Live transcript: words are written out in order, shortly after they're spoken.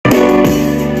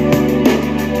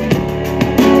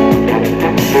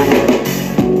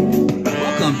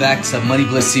back to Money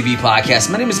Bliss TV podcast.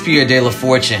 My name is Pierre De La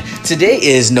Fortune. Today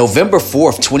is November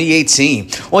 4th, 2018.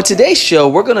 On today's show,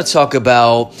 we're going to talk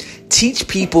about teach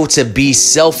people to be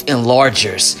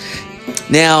self-enlargers.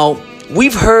 Now,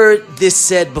 we've heard this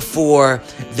said before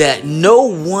that no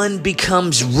one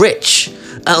becomes rich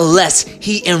unless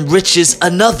he enriches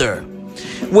another.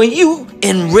 When you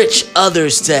enrich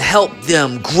others to help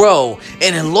them grow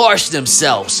and enlarge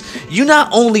themselves, you not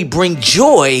only bring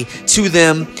joy to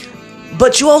them,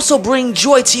 but you also bring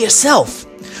joy to yourself.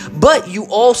 But you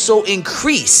also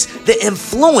increase the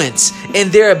influence and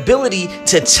their ability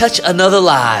to touch another's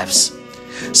lives.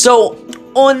 So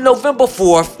on November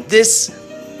 4th, this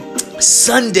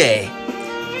Sunday,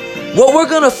 what we're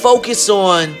going to focus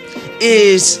on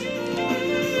is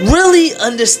really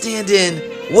understanding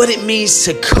what it means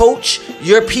to coach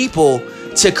your people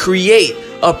to create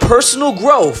a personal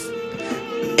growth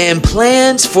and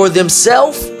plans for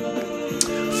themselves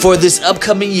for this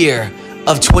upcoming year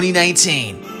of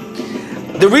 2019.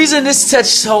 The reason this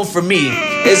touched home for me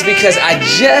is because I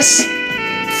just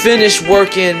finished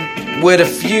working with a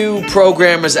few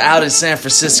programmers out in San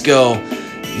Francisco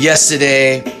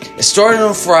yesterday. It started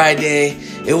on Friday.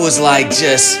 It was like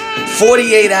just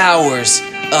 48 hours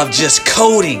of just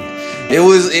coding.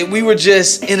 We were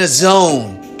just in a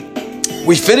zone.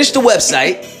 We finished the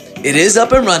website. It is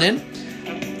up and running.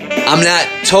 I'm not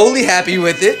totally happy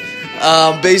with it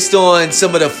based on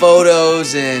some of the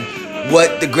photos and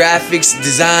what the graphics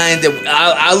design, that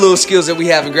our little skills that we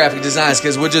have in graphic designs,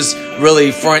 because we're just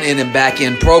really front end and back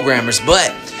end programmers.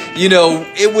 But,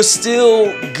 it was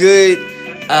still good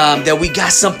that we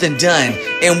got something done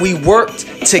and we worked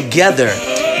together.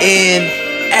 And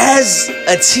as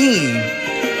a team,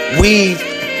 we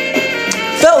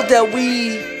felt that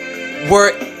we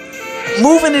were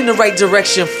moving in the right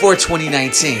direction for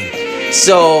 2019.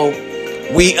 So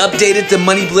we updated the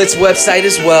Money Blitz website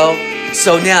as well.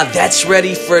 So now that's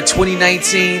ready for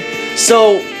 2019.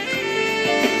 So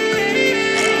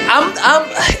I'm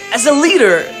as a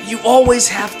leader, you always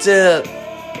have to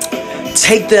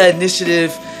take the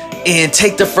initiative and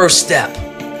take the first step.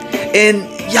 And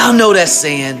y'all know that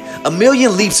saying, a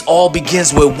million leaps all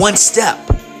begins with one step.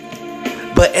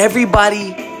 But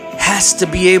everybody has to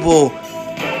be able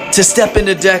to step in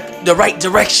the right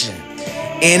direction.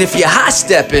 And if you're high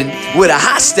stepping with a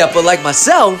high stepper like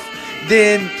myself,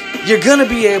 then you're going to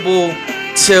be able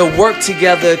to work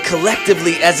together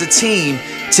collectively as a team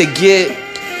to get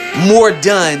more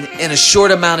done in a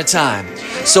short amount of time.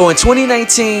 So in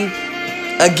 2019,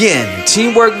 again,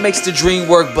 teamwork makes the dream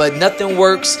work, but nothing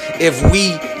works if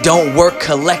we don't work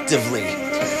collectively.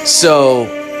 So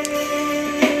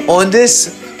on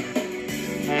this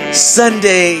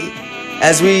Sunday,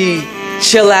 as we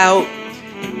chill out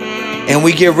and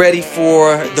we get ready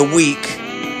for the week,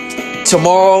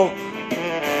 tomorrow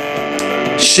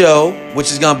show,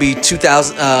 which is going to be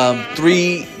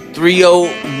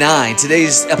 309.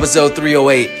 Today's episode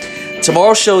 308.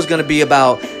 Tomorrow's show is going to be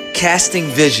about casting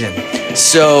vision.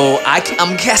 So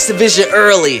I'm casting vision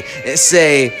early and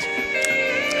say,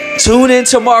 tune in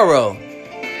tomorrow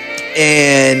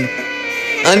and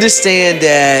understand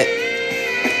that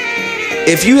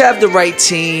if you have the right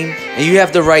team and you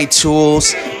have the right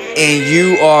tools and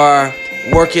you are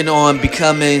working on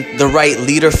becoming the right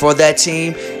leader for that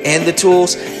team and the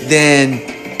tools, then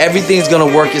everything's going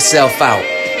to work itself out.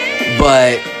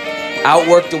 But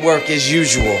outwork the work as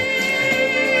usual.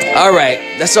 All right,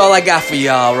 that's all I got for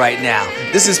y'all right now.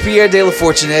 This is Pierre De La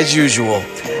Fortune as usual.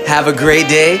 Have a great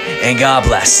day and God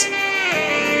bless.